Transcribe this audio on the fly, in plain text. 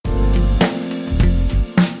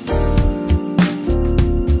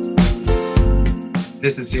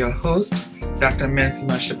This is your host, Dr.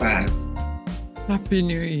 Mensima Shabazz. Happy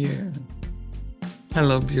New Year.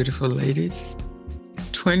 Hello, beautiful ladies. It's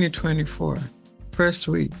 2024, first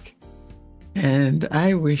week, and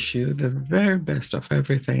I wish you the very best of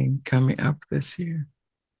everything coming up this year.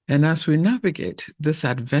 And as we navigate this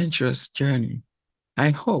adventurous journey, I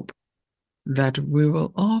hope that we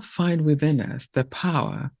will all find within us the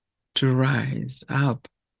power to rise up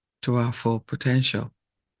to our full potential.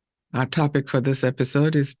 Our topic for this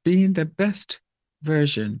episode is being the best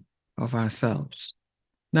version of ourselves.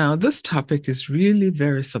 Now, this topic is really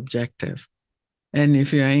very subjective. And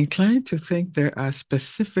if you are inclined to think there are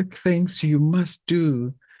specific things you must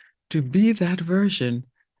do to be that version,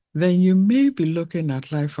 then you may be looking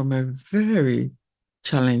at life from a very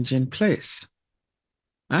challenging place.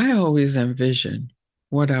 I always envision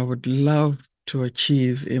what I would love to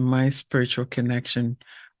achieve in my spiritual connection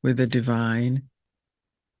with the divine,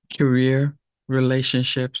 career,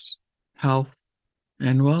 relationships, health,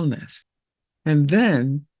 and wellness. And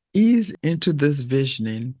then ease into this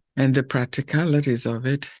visioning and the practicalities of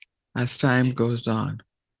it as time goes on.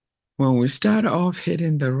 When we start off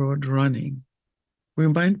hitting the road running, we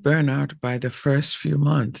might burn out by the first few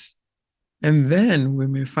months, and then we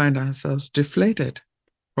may find ourselves deflated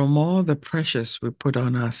from all the pressures we put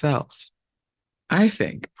on ourselves. I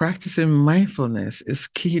think practicing mindfulness is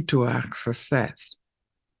key to our success.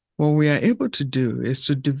 What we are able to do is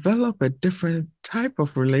to develop a different type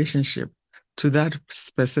of relationship to that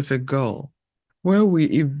specific goal, where we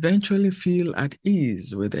eventually feel at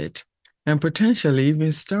ease with it and potentially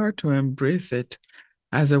even start to embrace it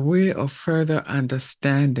as a way of further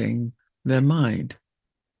understanding the mind.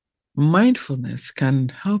 Mindfulness can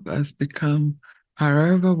help us become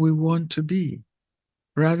however we want to be,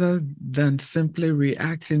 rather than simply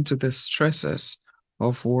reacting to the stresses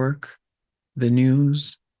of work, the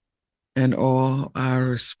news, and all our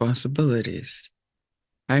responsibilities.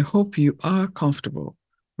 I hope you are comfortable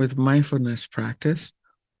with mindfulness practice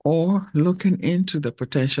or looking into the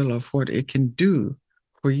potential of what it can do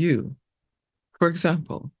for you. For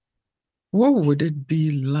example, what would it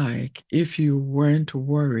be like if you weren't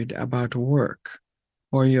worried about work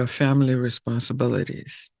or your family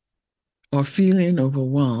responsibilities, or feeling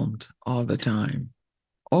overwhelmed all the time,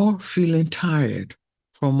 or feeling tired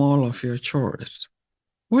from all of your chores?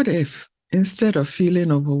 What if, instead of feeling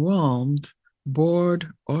overwhelmed, bored,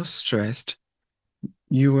 or stressed,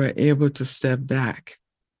 you were able to step back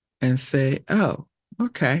and say, oh,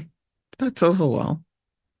 okay, that's overwhelm.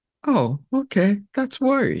 Oh, okay, that's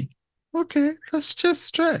worry. Okay, that's just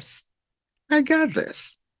stress. I got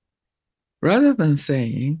this. Rather than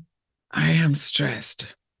saying, I am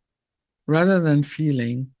stressed, rather than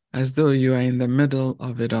feeling as though you are in the middle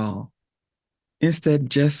of it all. Instead,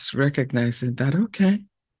 just recognizing that, okay,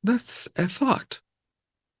 that's a thought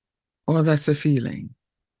or that's a feeling.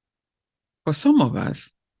 For some of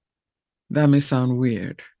us, that may sound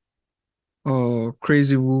weird or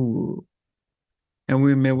crazy woo-woo. And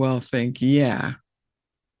we may well think, yeah,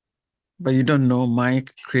 but you don't know my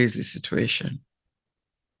crazy situation.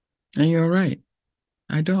 And you're right,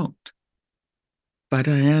 I don't. But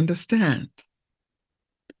I understand.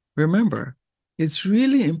 Remember, it's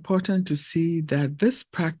really important to see that this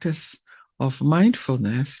practice of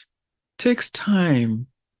mindfulness takes time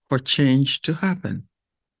for change to happen.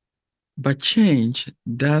 But change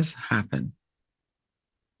does happen.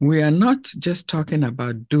 We are not just talking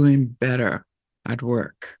about doing better at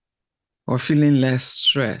work or feeling less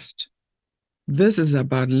stressed. This is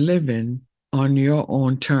about living on your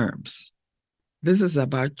own terms. This is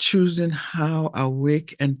about choosing how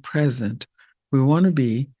awake and present we want to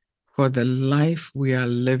be for the life we are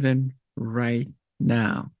living right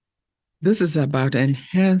now. This is about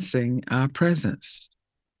enhancing our presence,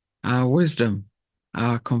 our wisdom,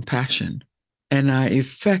 our compassion, and our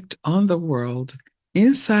effect on the world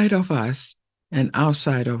inside of us and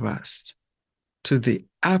outside of us to the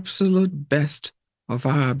absolute best of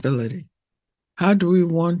our ability. How do we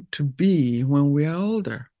want to be when we are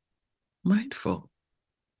older? Mindful.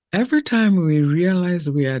 Every time we realize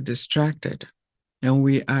we are distracted and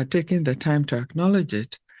we are taking the time to acknowledge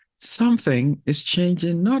it, something is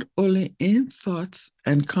changing not only in thoughts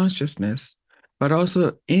and consciousness, but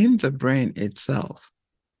also in the brain itself.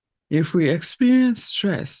 If we experience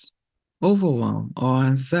stress, overwhelm, or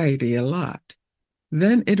anxiety a lot,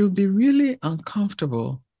 then it will be really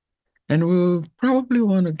uncomfortable and we will probably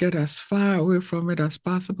want to get as far away from it as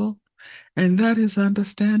possible. And that is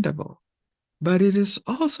understandable. But it is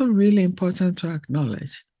also really important to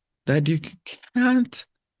acknowledge that you can't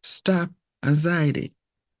stop anxiety.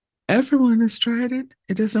 Everyone has tried it,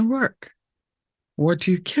 it doesn't work. What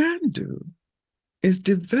you can do is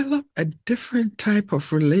develop a different type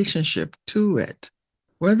of relationship to it,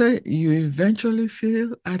 whether you eventually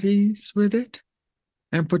feel at ease with it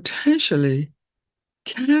and potentially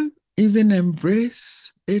can even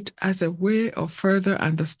embrace it as a way of further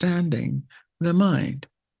understanding the mind.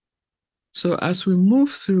 So as we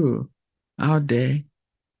move through our day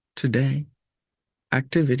today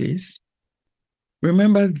activities,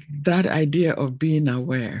 remember that idea of being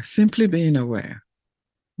aware, simply being aware,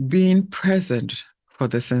 being present for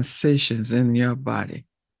the sensations in your body.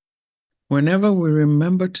 Whenever we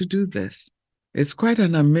remember to do this, it's quite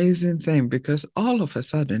an amazing thing because all of a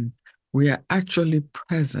sudden we are actually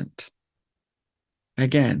present.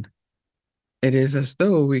 Again, it is as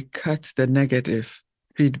though we cut the negative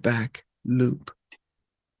feedback loop.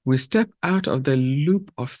 We step out of the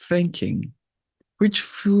loop of thinking, which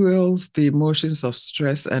fuels the emotions of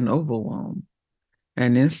stress and overwhelm.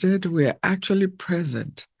 And instead, we are actually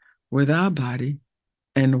present with our body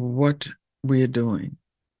and what we're doing.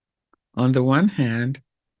 On the one hand,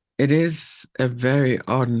 it is a very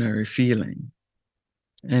ordinary feeling.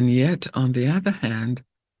 And yet, on the other hand,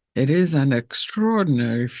 it is an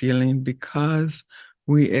extraordinary feeling because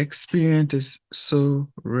we experience it so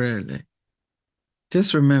rarely.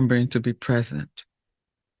 Just remembering to be present,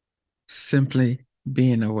 simply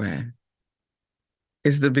being aware.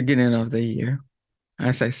 It's the beginning of the year.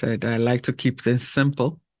 As I said, I like to keep things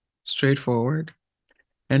simple, straightforward,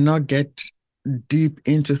 and not get deep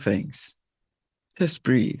into things. Just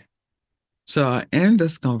breathe. So I'll end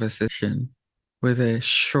this conversation with a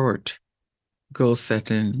short goal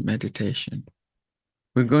setting meditation.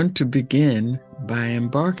 We're going to begin by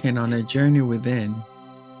embarking on a journey within,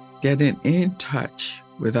 getting in touch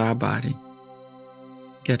with our body.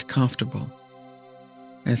 Get comfortable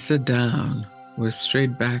and sit down with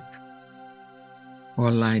straight back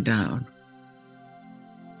or lie down.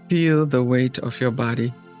 Feel the weight of your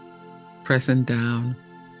body pressing down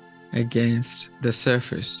against the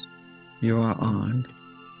surface you are on,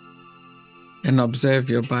 and observe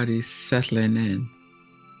your body settling in.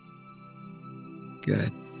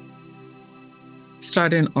 Good.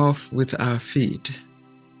 Starting off with our feet.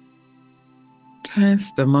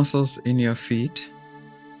 Tense the muscles in your feet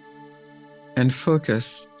and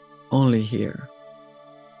focus only here.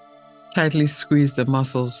 Tightly squeeze the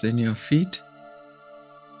muscles in your feet.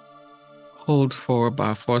 Hold for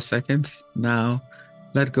about 4 seconds. Now,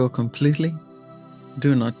 let go completely.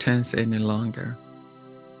 Do not tense any longer.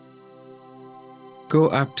 Go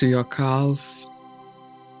up to your calves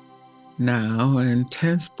now and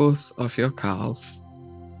tense both of your calves,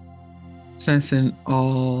 sensing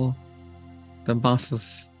all the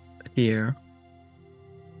muscles here.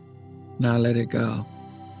 Now let it go.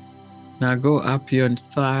 Now go up your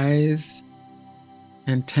thighs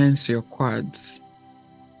and tense your quads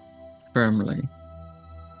firmly,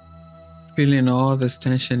 feeling all this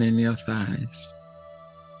tension in your thighs.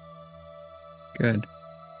 Good.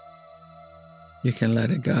 You can let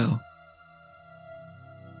it go.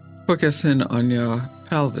 Focusing on your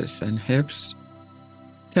pelvis and hips,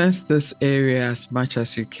 tense this area as much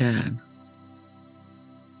as you can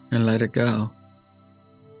and let it go.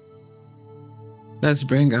 Let's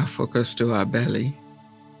bring our focus to our belly.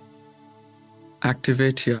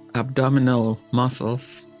 Activate your abdominal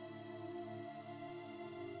muscles,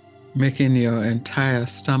 making your entire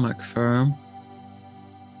stomach firm.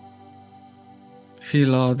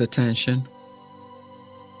 Feel all the tension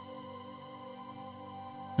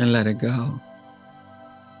and let it go.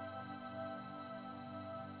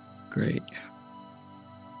 Great.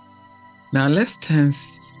 Now let's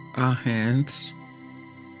tense our hands.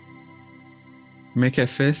 Make a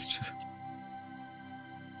fist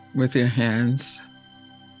with your hands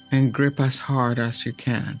and grip as hard as you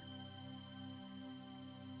can.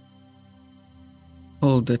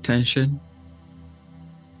 Hold the tension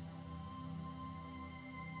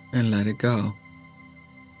and let it go.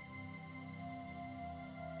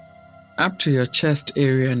 Up to your chest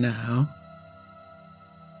area now.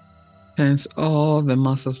 Tense all the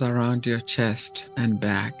muscles around your chest and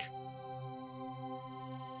back.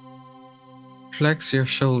 Flex your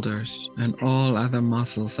shoulders and all other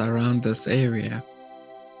muscles around this area,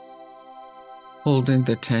 holding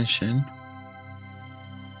the tension,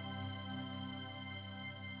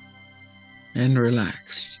 and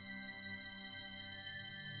relax.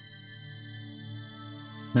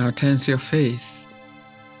 Now tense your face.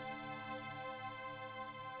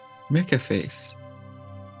 Make a face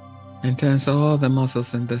and tense all the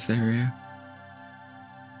muscles in this area,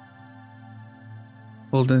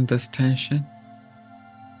 holding this tension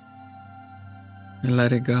and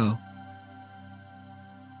let it go.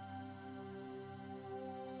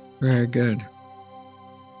 Very good.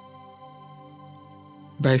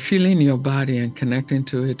 By feeling your body and connecting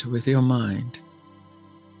to it with your mind,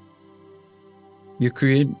 you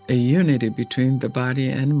create a unity between the body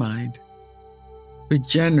and mind, which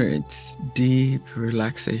generates deep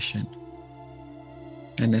relaxation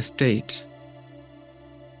and a state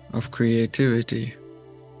of creativity.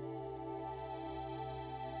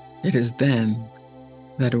 It is then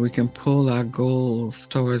that we can pull our goals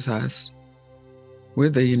towards us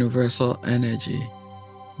with the universal energy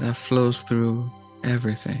that flows through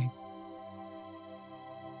everything.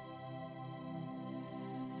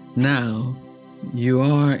 Now, you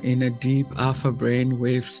are in a deep alpha brain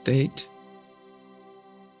wave state,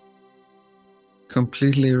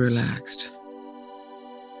 completely relaxed.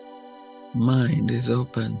 Mind is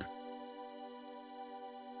open.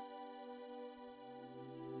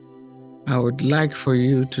 I would like for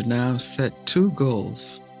you to now set 2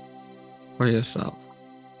 goals for yourself.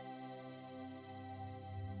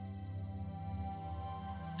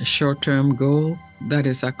 A short-term goal that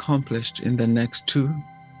is accomplished in the next 2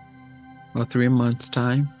 or 3 months'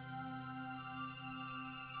 time,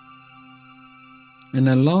 and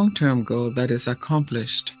a long-term goal that is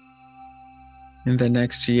accomplished in the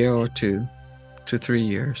next year or 2 to 3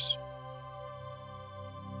 years.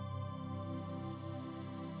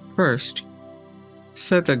 First,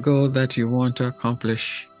 set the goal that you want to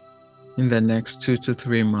accomplish in the next 2 to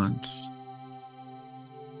 3 months.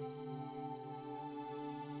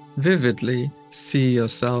 Vividly see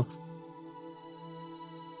yourself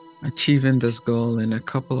achieving this goal in a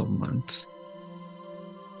couple of months.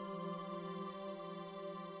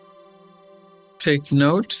 Take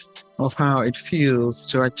note of how it feels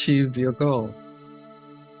to achieve your goal.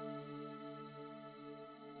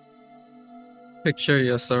 Picture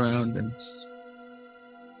your surroundings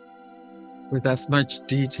with as much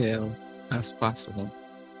detail as possible.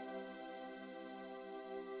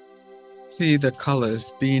 See the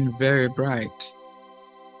colors being very bright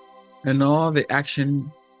and all the action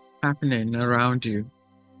happening around you.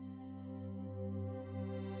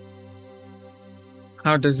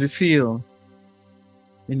 How does it feel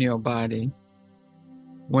in your body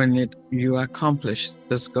when you accomplish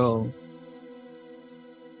this goal?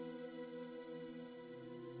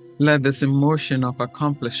 Let this emotion of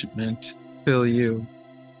accomplishment fill you.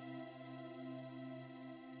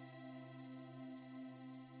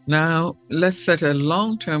 Now, let's set a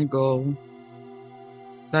long-term goal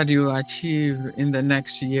that you achieve in the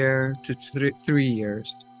next year to 3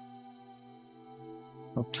 years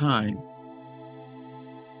of time.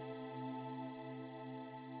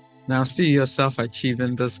 Now see yourself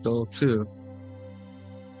achieving this goal too.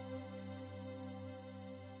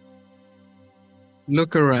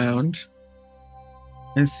 Look around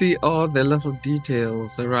and see all the little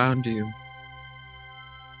details around you.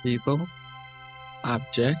 People,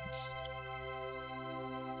 objects,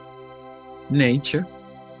 nature,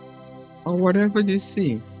 or whatever you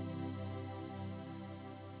see.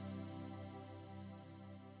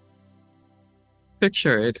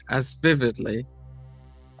 Picture it as vividly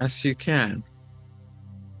as you can.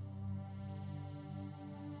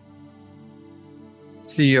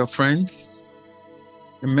 See your friends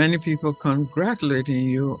and many people congratulating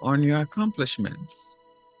you on your accomplishments.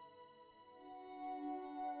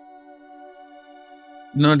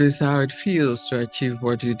 Notice how it feels to achieve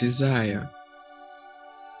what you desire.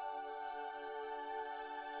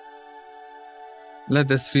 Let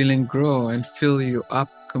this feeling grow and fill you up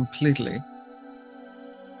completely.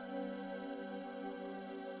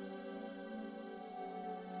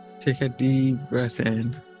 Take a deep breath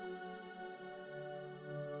in.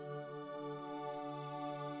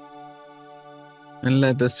 And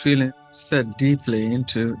let this feeling set deeply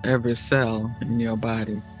into every cell in your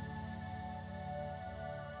body.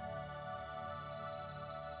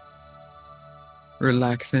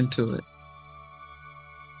 Relax into it.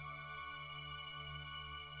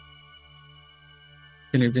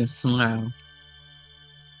 You can even smile.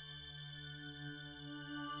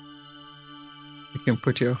 You can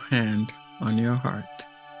put your hand on your heart.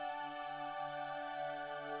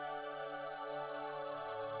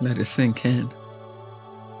 Let it sink in.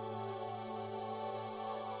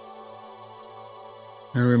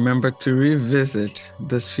 And remember to revisit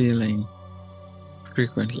this feeling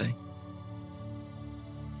frequently.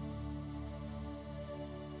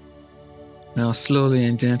 Now slowly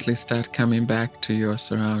and gently start coming back to your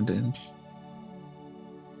surroundings.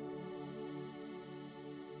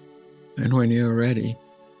 And when you're ready,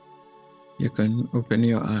 you can open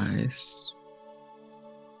your eyes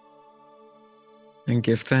and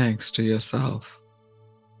give thanks to yourself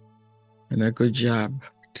and a good job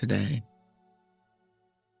today.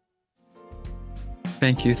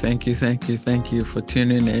 Thank you for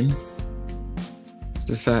tuning in. This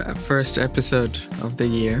is our first episode of the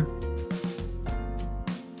year.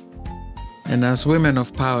 And as women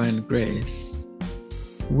of power and grace,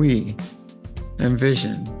 we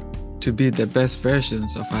envision to be the best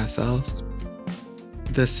versions of ourselves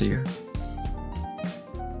this year.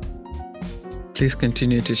 Please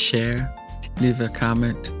continue to share, leave a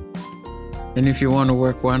comment. And if you want to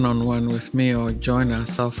work one-on-one with me or join our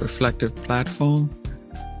self-reflective platform,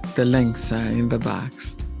 the links are in the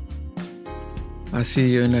box. I'll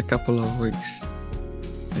see you in a couple of weeks.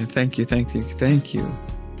 And thank you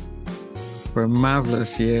for a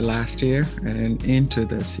marvelous year last year and into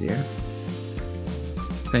this year.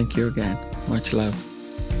 Thank you again. Much love.